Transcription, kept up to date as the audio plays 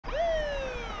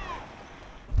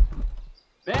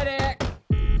Medic!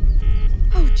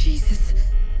 Oh, Jesus.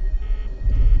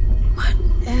 What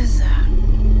is that?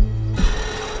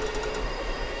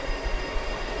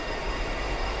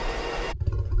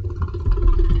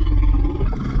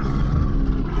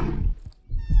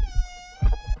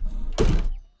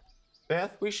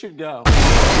 Beth, we should go.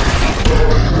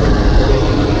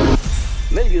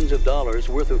 Millions of dollars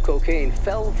worth of cocaine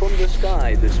fell from the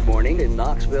sky this morning in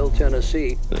Knoxville,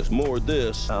 Tennessee. There's more of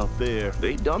this out there.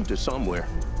 They dumped it somewhere.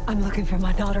 I'm looking for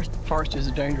my daughter. Forest is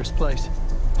a dangerous place.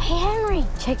 Hey, Henry,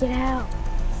 check it out.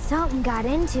 Something got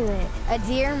into it. A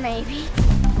deer, maybe.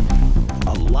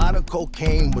 A lot of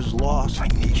cocaine was lost. I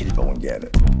need you to go and get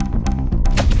it.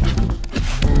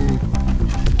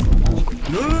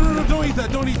 No, don't eat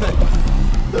that, don't eat that.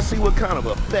 Let's see what kind of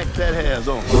effect that has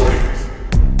on us.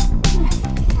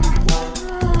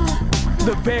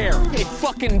 The bear! It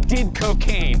fucking did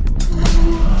cocaine!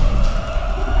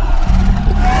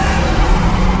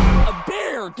 A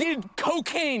bear did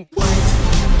cocaine!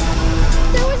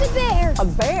 There was a bear. A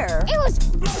bear? It was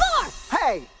far.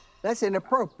 Hey, that's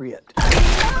inappropriate.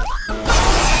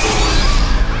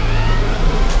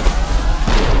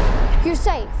 You're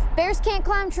safe. Bears can't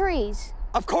climb trees.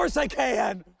 Of course I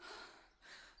can.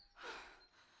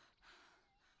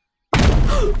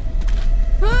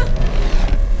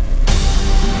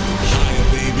 Higher,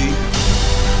 baby.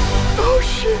 Oh,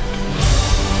 shit.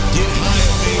 Get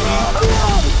higher,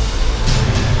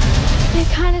 baby. It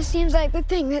kind of seems like the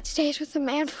thing that stays with a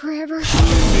man forever.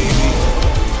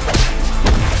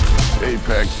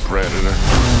 Apex predator.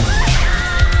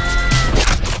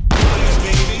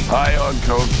 High on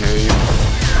cocaine.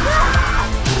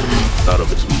 Out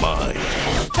of its mind.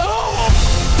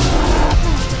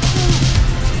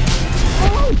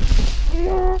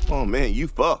 Oh man, you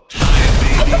fucked.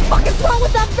 What the fuck is wrong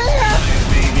with that bear?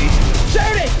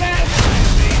 Shoot it, man!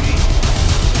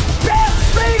 Bear,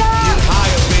 speed up! Get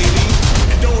higher, baby.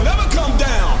 And don't ever come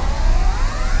down.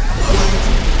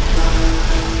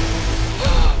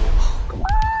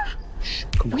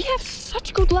 We have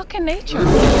such good luck in nature.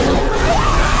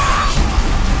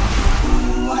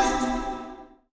 What?